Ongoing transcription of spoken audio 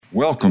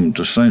Welcome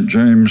to St.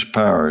 James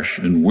Parish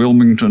in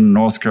Wilmington,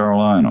 North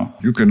Carolina.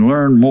 You can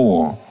learn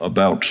more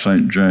about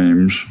St.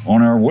 James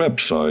on our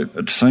website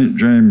at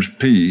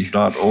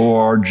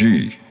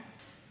stjamesp.org.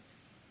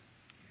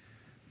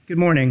 Good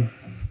morning.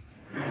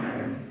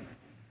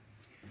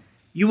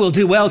 You will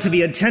do well to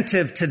be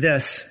attentive to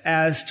this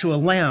as to a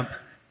lamp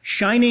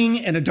shining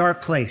in a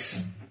dark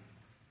place.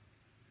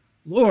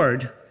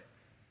 Lord,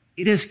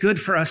 it is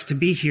good for us to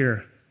be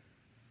here.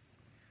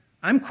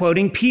 I'm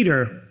quoting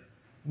Peter,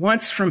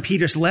 once from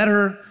Peter's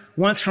letter,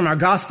 once from our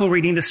gospel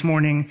reading this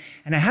morning,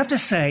 and I have to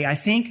say, I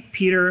think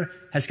Peter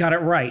has got it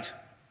right,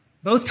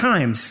 both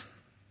times.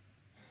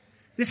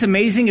 This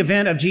amazing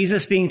event of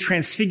Jesus being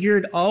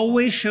transfigured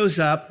always shows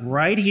up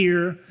right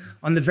here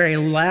on the very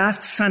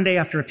last Sunday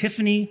after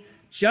Epiphany,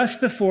 just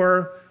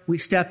before we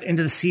step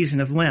into the season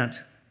of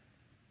Lent.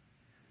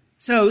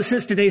 So,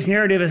 since today's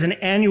narrative is an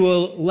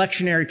annual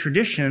lectionary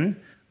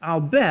tradition, I'll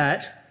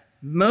bet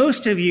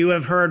most of you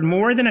have heard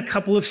more than a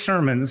couple of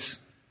sermons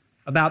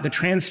about the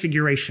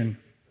Transfiguration.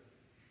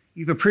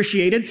 You've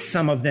appreciated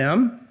some of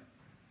them.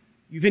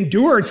 You've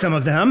endured some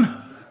of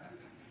them.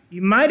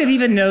 You might have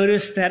even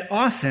noticed that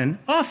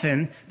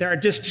often there are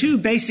just two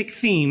basic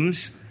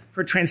themes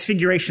for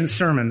Transfiguration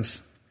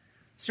sermons.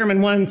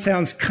 Sermon 1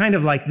 sounds kind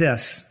of like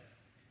this.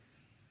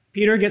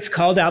 Peter gets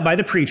called out by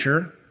the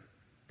preacher,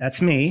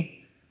 that's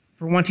me,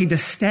 for wanting to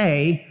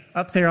stay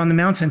up there on the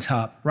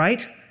mountaintop,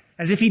 right?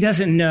 As if he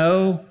doesn't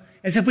know,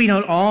 as if we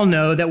don't all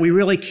know that we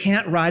really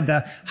can't ride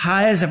the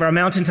highs of our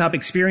mountaintop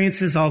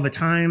experiences all the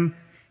time,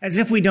 as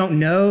if we don't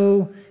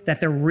know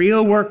that the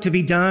real work to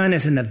be done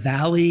is in the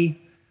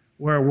valley,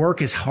 where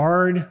work is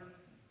hard,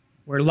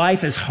 where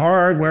life is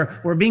hard,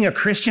 where being a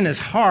Christian is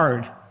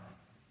hard.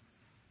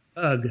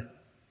 Ugh.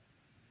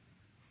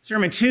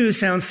 Sermon 2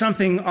 sounds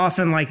something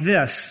often like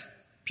this.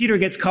 Peter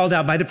gets called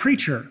out by the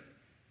preacher.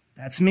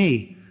 That's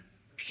me.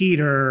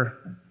 Peter,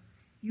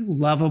 you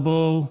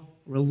lovable,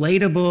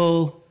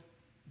 relatable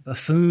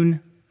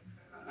buffoon.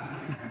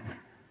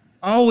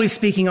 Always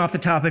speaking off the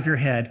top of your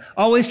head.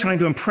 Always trying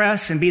to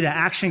impress and be the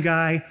action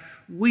guy.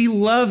 We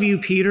love you,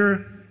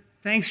 Peter.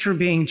 Thanks for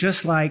being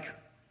just like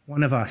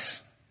one of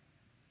us.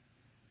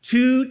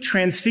 2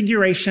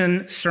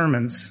 Transfiguration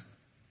sermons.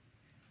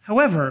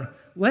 However,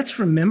 let's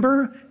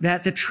remember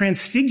that the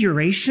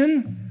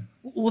Transfiguration,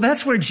 well,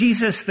 that's where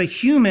Jesus, the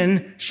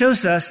human,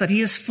 shows us that he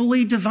is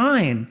fully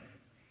divine.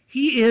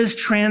 He is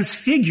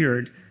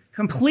transfigured,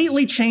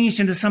 completely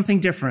changed into something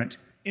different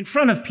in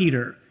front of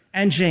Peter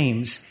and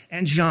James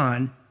and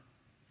John.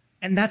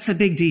 And that's a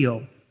big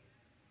deal.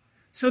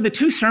 So the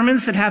 2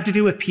 sermons that have to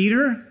do with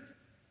Peter,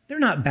 they're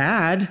not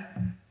bad.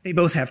 They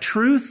both have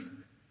truth.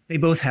 They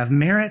both have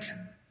merit.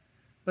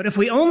 But if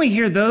we only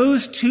hear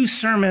those 2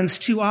 sermons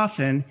too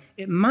often,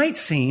 it might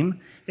seem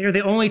they are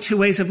the only 2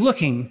 ways of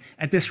looking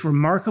at this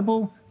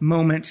remarkable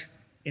moment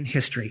in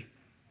history.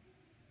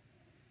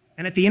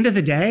 And at the end of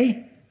the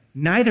day,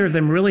 neither of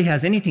them really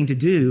has anything to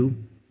do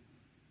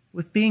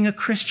with being a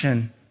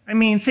Christian. I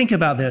mean, think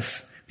about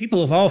this.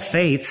 People of all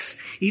faiths,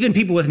 even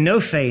people with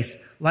no faith,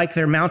 like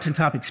their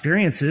mountaintop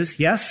experiences,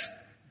 yes?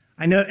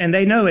 I know, and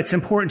they know it's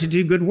important to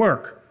do good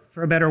work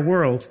for a better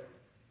world.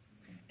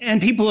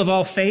 And people of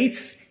all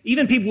faiths,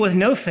 even people with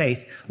no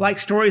faith, like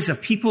stories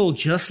of people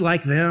just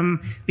like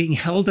them being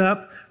held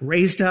up,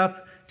 raised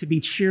up to be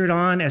cheered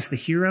on as the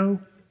hero.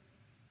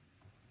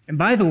 And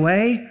by the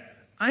way,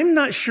 I'm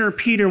not sure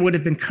Peter would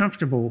have been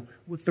comfortable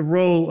with the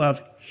role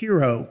of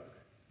hero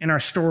in our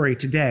story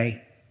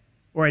today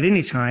or at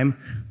any time.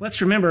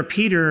 Let's remember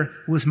Peter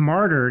was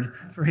martyred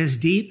for his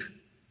deep,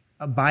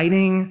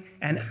 abiding,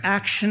 and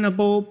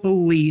actionable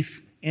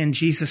belief in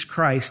Jesus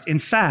Christ. In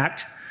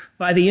fact,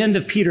 by the end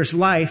of Peter's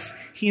life,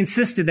 he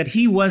insisted that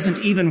he wasn't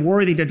even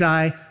worthy to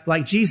die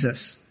like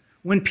Jesus.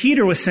 When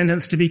Peter was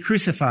sentenced to be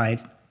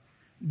crucified,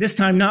 this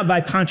time not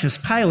by Pontius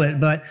Pilate,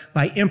 but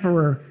by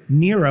Emperor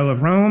Nero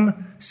of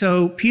Rome.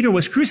 So Peter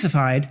was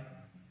crucified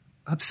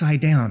upside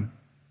down.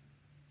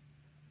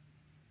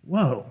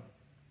 Whoa.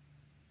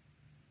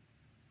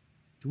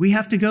 Do we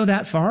have to go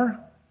that far?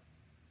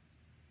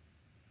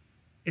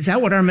 Is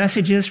that what our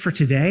message is for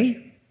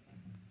today?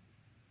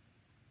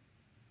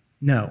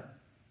 No.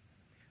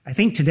 I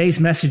think today's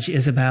message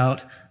is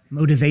about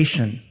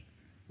motivation.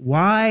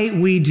 Why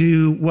we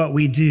do what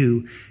we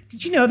do.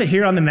 Did you know that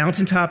here on the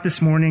mountaintop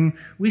this morning,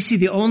 we see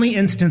the only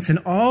instance in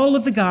all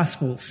of the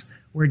Gospels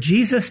where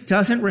Jesus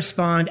doesn't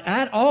respond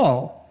at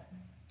all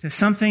to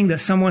something that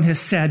someone has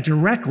said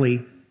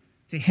directly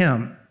to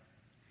him?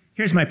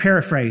 Here's my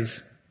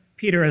paraphrase.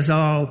 Peter is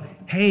all,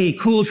 hey,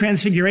 cool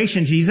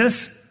transfiguration,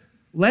 Jesus.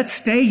 Let's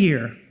stay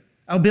here.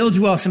 I'll build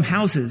you all some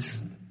houses.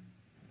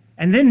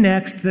 And then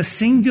next, the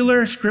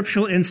singular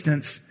scriptural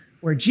instance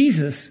where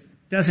Jesus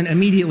doesn't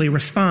immediately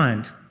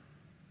respond.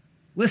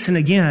 Listen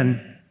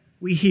again,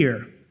 we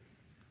hear.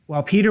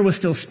 While Peter was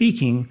still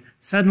speaking,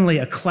 suddenly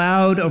a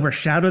cloud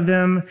overshadowed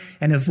them,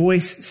 and a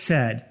voice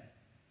said,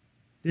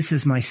 "This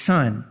is my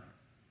son,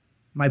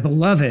 my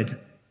beloved.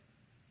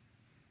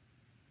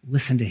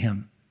 Listen to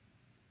him."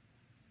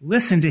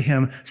 Listen to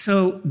him.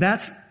 So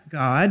that's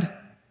God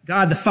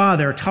the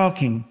Father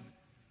talking.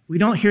 We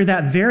don't hear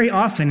that very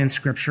often in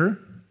Scripture.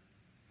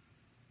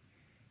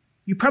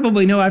 You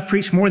probably know I've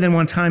preached more than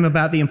one time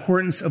about the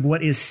importance of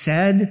what is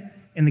said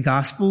in the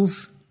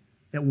Gospels,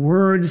 that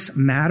words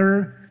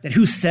matter, that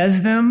who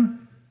says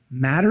them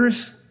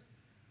matters.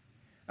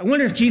 I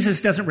wonder if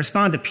Jesus doesn't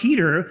respond to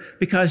Peter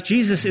because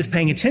Jesus is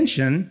paying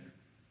attention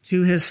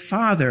to his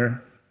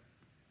Father,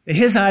 that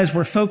his eyes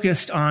were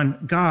focused on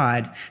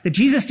God, that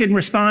Jesus didn't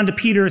respond to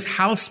Peter's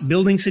house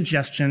building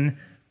suggestion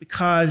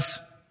because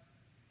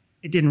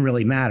it didn't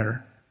really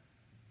matter.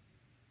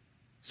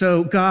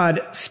 So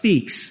God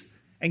speaks,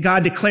 and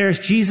God declares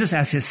Jesus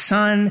as his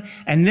son,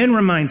 and then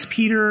reminds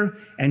Peter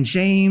and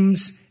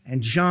James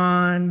and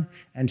John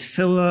and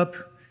Philip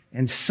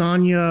and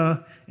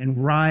Sonia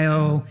and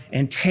Ryle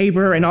and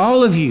Tabor and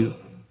all of you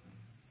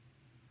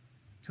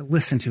to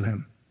listen to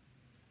him,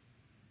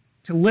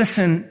 to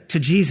listen to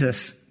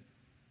Jesus.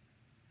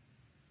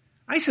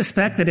 I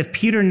suspect that if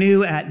Peter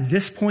knew at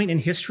this point in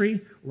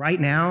history,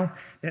 right now,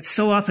 that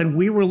so often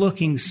we were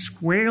looking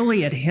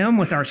squarely at him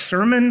with our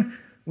sermon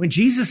when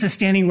Jesus is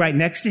standing right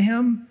next to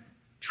him,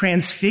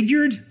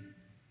 transfigured,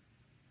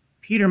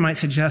 Peter might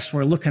suggest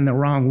we're looking the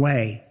wrong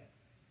way.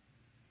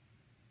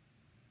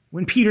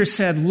 When Peter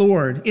said,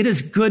 "Lord, it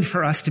is good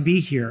for us to be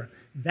here,"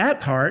 that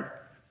part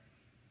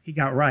he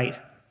got right.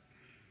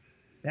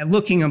 That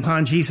looking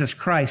upon Jesus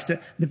Christ,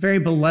 the very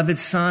beloved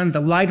Son,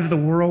 the light of the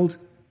world,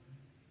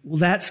 well,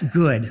 that's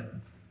good.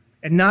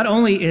 And not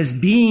only is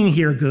being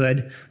here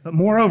good, but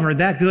moreover,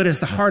 that good is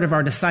the heart of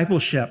our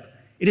discipleship.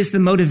 It is the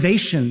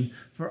motivation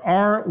for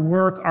our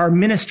work, our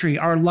ministry,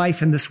 our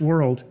life in this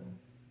world.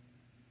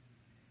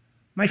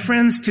 My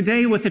friends,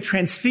 today with the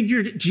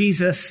transfigured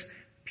Jesus,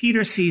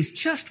 Peter sees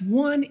just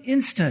one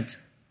instant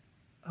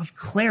of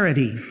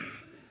clarity,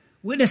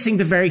 witnessing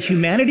the very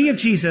humanity of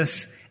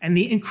Jesus and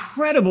the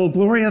incredible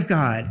glory of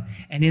God.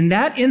 And in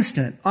that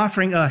instant,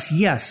 offering us,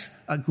 yes,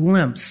 a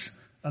glimpse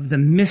of the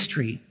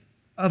mystery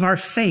of our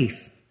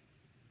faith,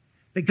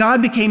 that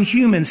God became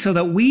human so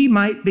that we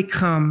might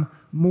become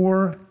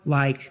more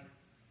like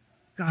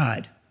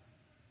God.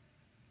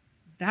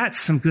 That's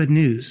some good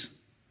news.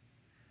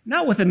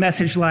 Not with a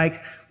message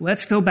like,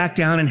 let's go back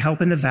down and help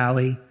in the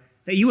valley,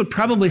 that you would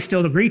probably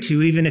still agree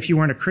to even if you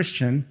weren't a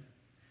Christian.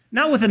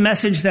 Not with a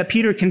message that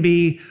Peter can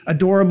be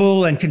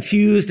adorable and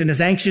confused and as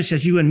anxious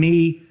as you and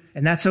me,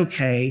 and that's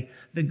okay.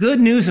 The good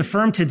news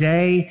affirmed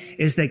today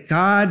is that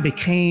God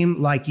became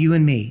like you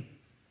and me.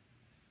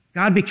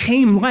 God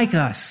became like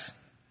us.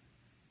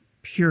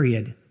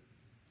 Period.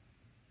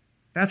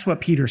 That's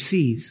what Peter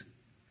sees.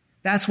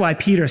 That's why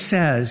Peter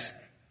says,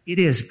 it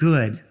is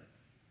good.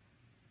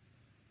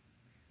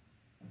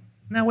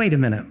 Now, wait a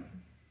minute.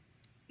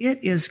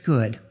 It is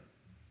good.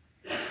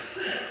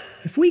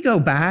 If we go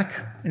back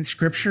in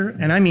Scripture,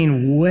 and I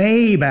mean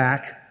way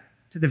back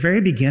to the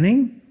very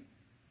beginning,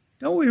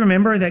 don't we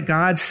remember that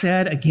God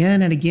said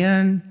again and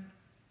again,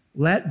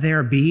 let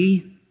there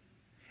be?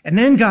 And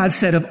then God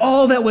said of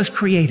all that was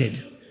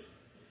created,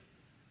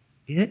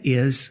 it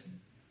is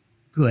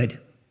good.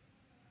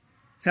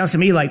 Sounds to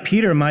me like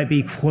Peter might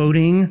be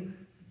quoting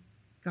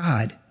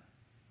God.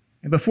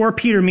 And before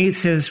Peter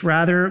meets his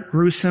rather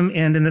gruesome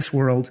end in this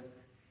world,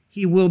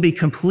 he will be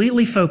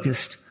completely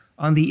focused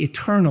on the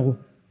eternal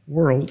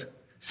world.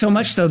 So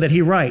much so that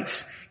he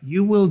writes,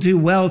 you will do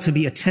well to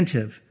be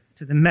attentive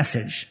to the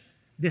message.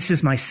 This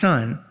is my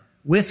Son,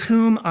 with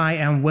whom I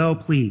am well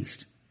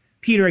pleased.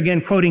 Peter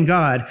again quoting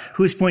God,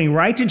 who is pointing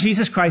right to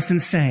Jesus Christ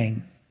and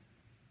saying,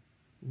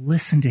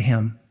 listen to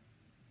him.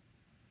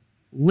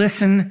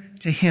 Listen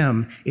to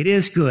him. It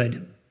is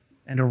good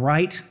and a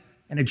right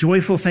and a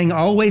joyful thing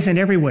always and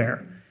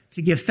everywhere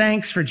to give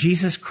thanks for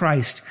Jesus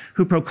Christ,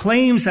 who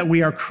proclaims that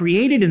we are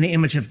created in the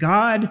image of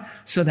God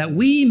so that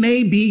we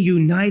may be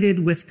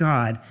united with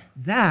God.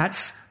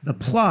 That's the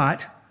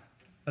plot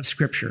of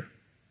Scripture.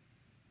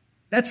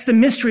 That's the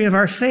mystery of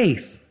our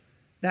faith.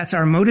 That's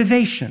our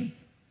motivation.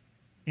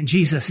 In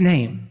Jesus'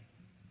 name,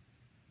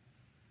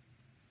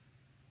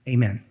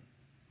 amen.